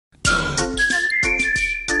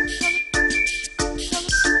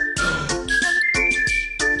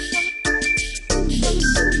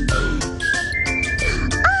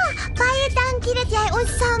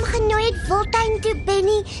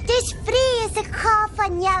gaaf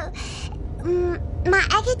van jou. Maar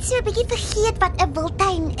ek het so 'n bietjie vergeet wat 'n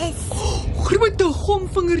wildtuin is. Grote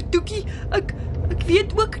gomvinger Toekie, ek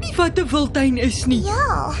weet ook nie wat 'n wildtuin is nie.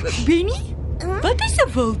 Ja. Benny, wat is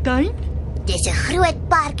 'n wildtuin? Dis 'n groot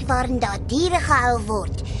park waarin daar diere gehou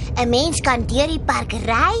word. 'n Mens kan deur die park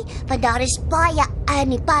ry, want daar is paaie in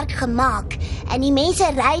die park gemaak. En die mense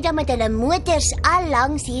ry dan met hulle motors al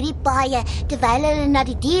langs hierdie paaie terwyl hulle na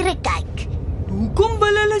die diere kyk. Hoekom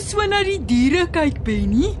wil hulle so na die diere kyk,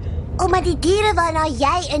 Benny? Omdat die diere waarna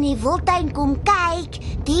jy in die wildtuin kom kyk,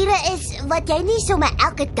 diere is wat jy nie sommer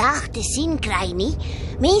elke dag te sien kry nie.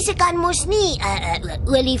 Mense kan mos nie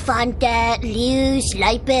olifante, leeu's,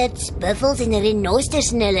 luiperds, buffels en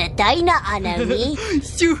renosters in hulle tuine aanhou nie.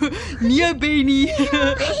 So, nee Benny.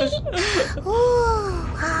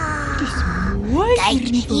 Dis mooi.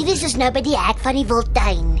 Kyk, hier is ons nou by die hek van die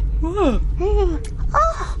wildtuin.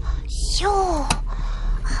 Ja.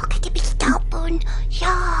 Kyk 'n bietjie daarboon.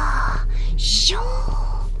 Ja.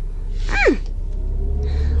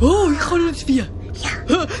 Hier gaan ons weer.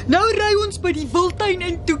 Ja. Nou ry ons by die wildtuin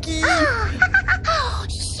in Toekie.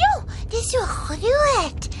 Dis so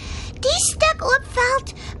groot. Die stuk oop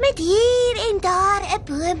veld met hier en daar 'n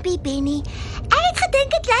boompie, Benny. Ek het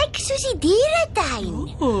gedink dit lyk soos die dieretuin.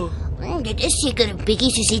 Dit is seker 'n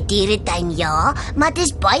bietjie soos die dieretuin, ja, maar dit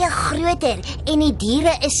is baie groter en die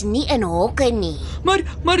diere is nie in hokke nie.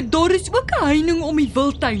 Maar daar is ook 'n heining om die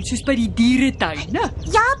wildtuin soos by die dieretuin, né?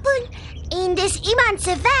 Ja, Poen. En dis iemand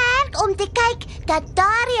se werk om te kyk dat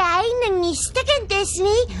daardie heining nie stikkend is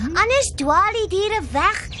nie, anders dwaal die diere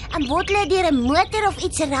weg en word hulle deur 'n motor of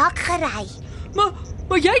iets raak gery.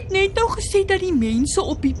 Maar jy het net nou gesê dat die mense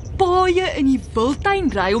op die paaie in die wildtuin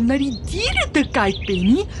ry om na die diere te kyk,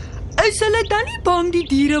 Benny. Is hulle dan nie bang die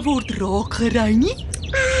diere word raak gery nie?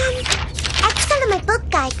 Ek sal in my boek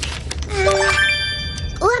kyk.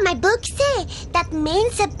 My boek sê dat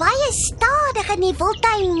mense baie stadig in die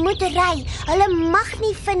wildtuin moet ry. Hulle mag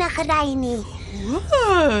nie vinnig ry nie.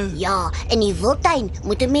 Ja, in die wildtuin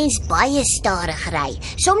moet 'n mens baie stadig ry.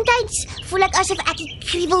 Soms voel ek asof ek die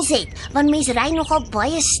kriebels het, want mense ry nogal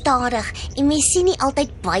baie stadig en mens sien nie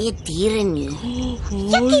altyd baie diere nie.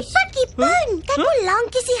 Jikkie, Poen, kyk hoe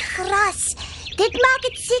lank is die gras. Dit maak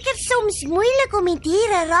dit seker soms moeilik om die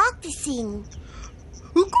diere raak te sien.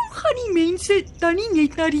 Hoekom gaan die mense dan nie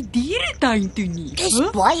net na die dieretuin toe nie? Dit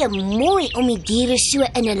is baie mooi om die diere so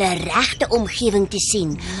in hulle regte omgewing te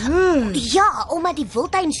sien. Ja, omdat die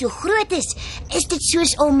wildtuin so groot is dit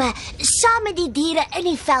soos om saam met die diere in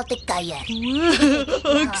die veld te kuier.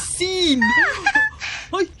 Ek sien.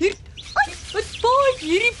 Hier. Wat vaai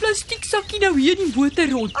hierdie plastiek sakkie nou hier in die motor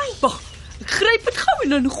rond? Wag, ek gryp dit gou en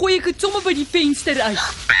dan gooi ek dit sommer by die venster uit.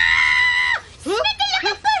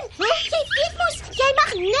 Jy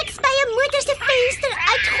mag niks by 'n motor se venster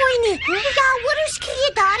uitgooi nie. Ja, hoor hoe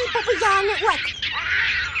skree daardie papegaane ook.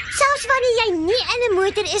 Selfs wanneer jy nie in 'n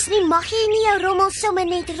motor is nie, mag jy nie jou rommel sommer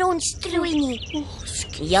net rondstrooi nie.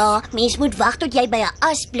 Ja, mens moet wag tot jy by 'n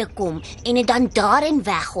asblik kom en dit dan daarin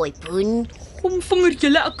weggooi, Poen. Gomvinger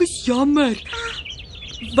julle, ek is jammer.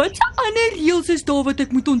 Wat se ander reëls is daar wat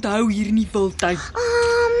ek moet onthou hier in die wildtuin?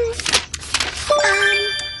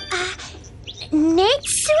 Net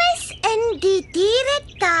soos in die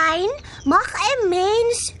dieretuin mag 'n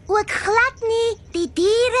mens ook glad nie die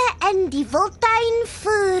diere in die wildtuin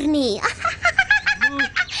voer nie.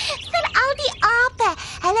 Vir al die ape,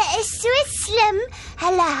 hulle is so slim,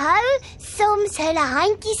 hulle hou soms hulle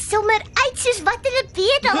handjies sommer uit soos wat hulle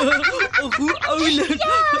bedel. Hoe oulik.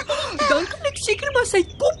 Ja. Dan kan ek seker maar sy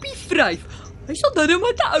koppie vryf. Hy sal dan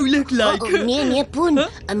maar te oulik lyk. Nee, Poen.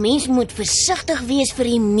 'n Mens moet versigtig wees vir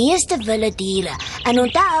die meeste wilde diere. En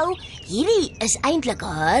onthou, hierdie is eintlik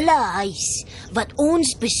hulle huis wat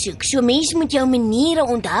ons besoek. So mens moet jou maniere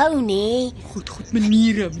onthou, nê? Goed,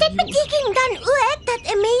 maniere. Dit beteken dan ook dat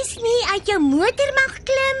 'n mens nie uit jou motor mag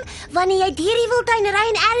klim wanneer jy deur die wildtuin ry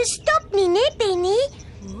en eers stop nie, né, Benny?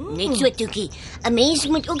 Net so, Toekie. 'n Mens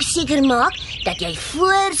moet ook seker maak dat jy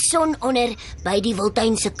voor sononder by die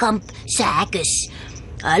wildtuin se kamp se hek is.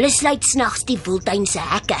 Hulle sluit snags die wildtuin se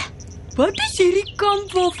hekke. Wat is hierdie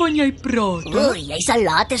kamp waarvan jy praat? Jy sal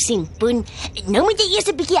later sien, Poen. Nou moet jy eers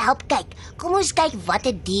 'n bietjie help kyk. Kom ons kyk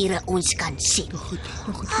watter diere ons kan sien. Goed,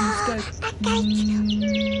 ons kyk. Ek kyk.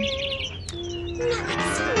 Ek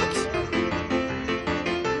sien niks.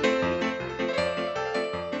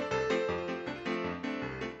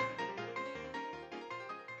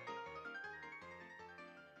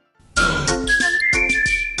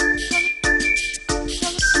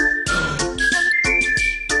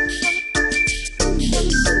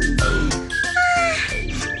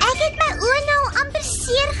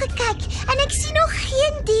 En ek sien nog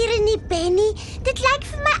geen diere nie, Benny. lyk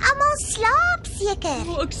vir my almal slaap seker.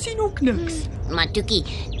 Oh, ek sien ook niks. Maar Toekie,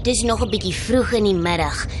 dis nog 'n bietjie vroeg in die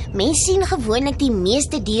middag. Mense sien gewoonlik die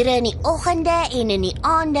meeste diere in die oggende en in die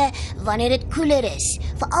aande wanneer dit koeler is,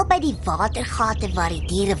 veral by die watergate waar die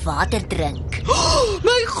diere water drink. Oh,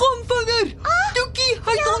 my gomvinger! Toekie,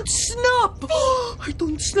 hy het ontsnap. Hy het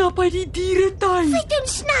ontsnap uit die dieretuin. Hy het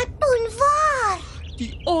ontsnap, Poen, waar?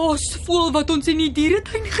 Die aasvoël wat ons in die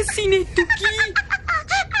dieretuin gesien het, Toekie.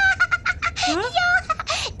 Ja,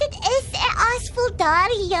 dit is 'n aasvoël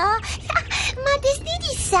daar, ja. Maar dis nie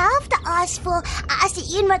dieselfde aasvoël as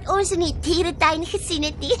die een wat ons in die dieretuin gesien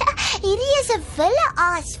het nie. Hierdie is 'n wilde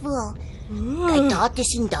aasvoël. Kyk daar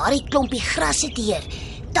tussen daardie klompie grasse deur.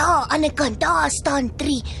 Daar aan die kant, daar staan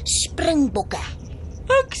 3 springbokke.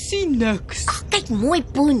 Ek sien niks. Ag, kyk mooi,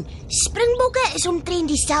 Poen. Springbokke is omtrent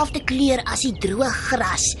dieselfde kleur as die droë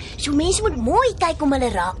gras. So mense moet mooi kyk om hulle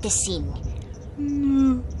raak te sien.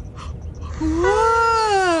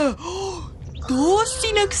 Wow! Daar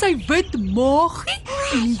sien ek sy wit maagie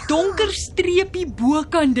en die donker streepie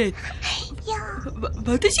bokant dit. Ja,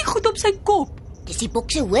 Wat is die goed op sy kop? dis die bok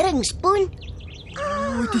se horings, Poen.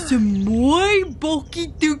 Oh, dit is 'n mooi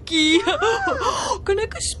bokkie, Toekie. Kan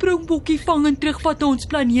ek 'n springbokkie vang en terugvat na ons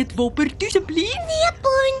planeet Wopper, asseblief? Nee,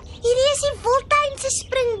 Poen, hierdie is die wildtuin se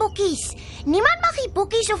springbokkies. Niemand mag die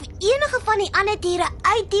bokkies of enige van die ander diere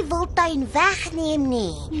uit die wildtuin wegneem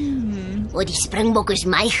nie. O, die springbok is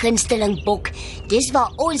my gunsteling bok. Dis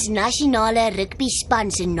waar ons nasionale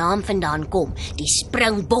rugbyspan se naam vandaan kom, die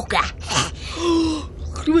Springbokke.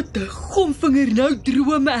 Grote gomvinger, nou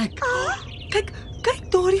droom ek.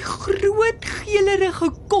 Kyk daardie groot geelerige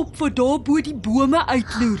kop wat daar bo die bome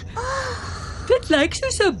uitloer. Dit lyk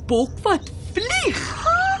soos 'n bok wat vlieg.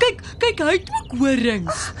 Kyk, hy het ook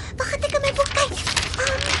horings. Wag, ek in my boek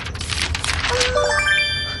kyk.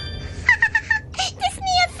 Dis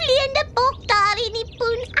nie 'n vleiende bok daar nie,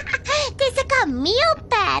 Poen. Dis 'n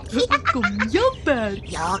kameelperd. Kom jou perd.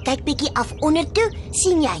 Ja, kyk bietjie af onder toe,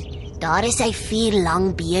 sien jy? Daar is hy 4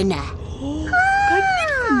 lang bene. Kyk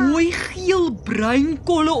net mooi geel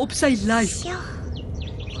bruinkolle op sy lyf. Ja.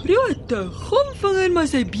 Grote gomvinger, maar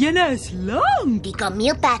sy bene is lang. Die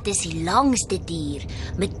kameelperd is die langste dier.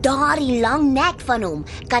 Met daardie lang nek van hom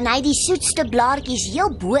kan hy die soetste blaartjies heel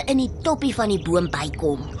bo in die toppie van die boom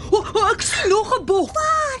bykom. Ek sien nog 'n bok.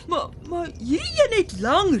 Maar hierdie een het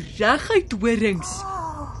lang reguit horings.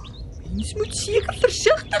 Mens moet seker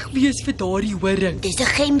versigtig wees vir daardie horings. Dis 'n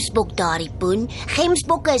gemsbok daardie, Poen.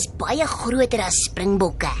 Gemsbokke is baie groter as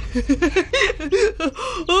springbokke.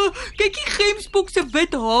 Kyk die gemsbok se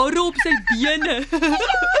wit hare op sy bene.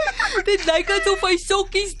 Dit lyk asof hy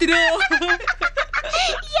sokkies dra.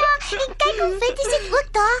 Ja, en kyk hoe wit is dit ook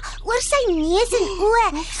daar oor sy neus en oë.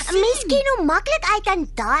 'n Mens ken hom maklik uit aan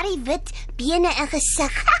daardie wit bene en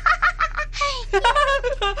gesig.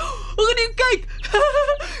 Nee, kyk.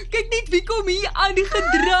 Kyk net wie kom hier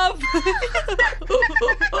aangedraf.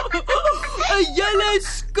 'n hele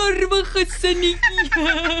skurwige sinnetjie.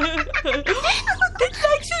 Dit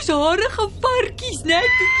lyk soos harige varkies, né?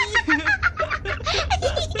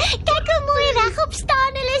 Kyk hoe mooi regop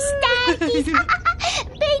staan hulle stertjies.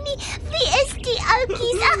 Benny, wie is die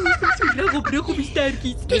oudjies? Rug op die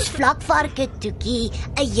stertjies. Dis vlakvarke, Toekie,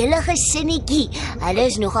 'n hele gesinnetjie. Hulle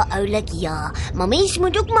is nogal oulik, ja, maar mens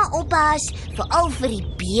moet ook maar oppas, veral vir die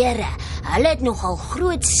beere. Hulle het nogal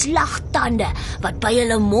groot slagtande wat by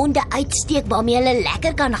hulle monde uitsteek waarmee hulle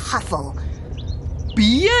lekker kan gaffel.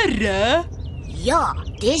 Beere? Ja,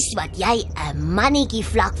 dis wat jy 'n mannetjie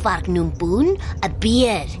vlakvark noem, Poen, 'n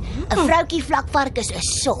beer. 'n vroutjie vlakvark is 'n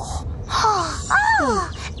sog.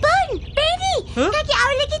 Poen, Benny, kyk die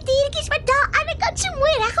oulike diertjies wat daar aan die kant so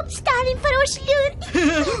mooi regop staan en vir ons loer.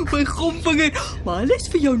 My gomvinger, maar hulle is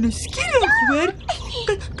vir jou nuuskierig, hoor.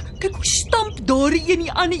 Kyk hoe stamp daardie een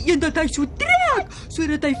die ander een dat hy so trek,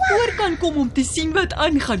 sodat hy voor kan kom om te sien wat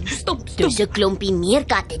aangaan. Stop. Dis 'n klompie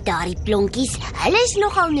meerkatte daardie plonkies. Hulle is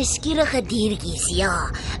nogal nuuskierige diertjies,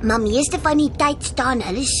 ja. Maar meeste van die tyd staan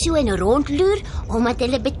hulle so en rondloer omdat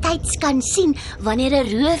hulle betyds kan sien wanneer 'n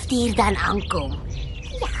roofdier dan aankom.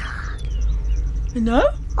 En nou?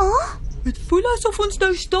 Oh, Het voel asof ons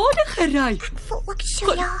nou stadiger ry. voel ook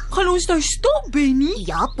so, ja. Gaan ons nou stop, Benny?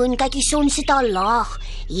 Ja, Poen, kyk die son sit al laag.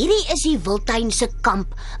 Hierdie is die wildtuin se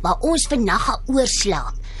kamp waar ons vannag gaan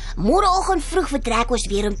oorslaap. Môreoggend vroeg vertrek ons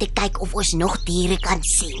weer om te kyk of ons nog diere kan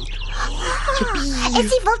sien. Is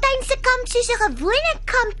die wildtuin se kamp soos 'n gewone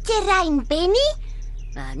kampterrein, Benny?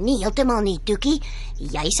 Nie heeltemal nie, Toekie.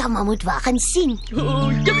 Jy sal maar moet wag en sien.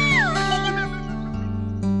 Oh,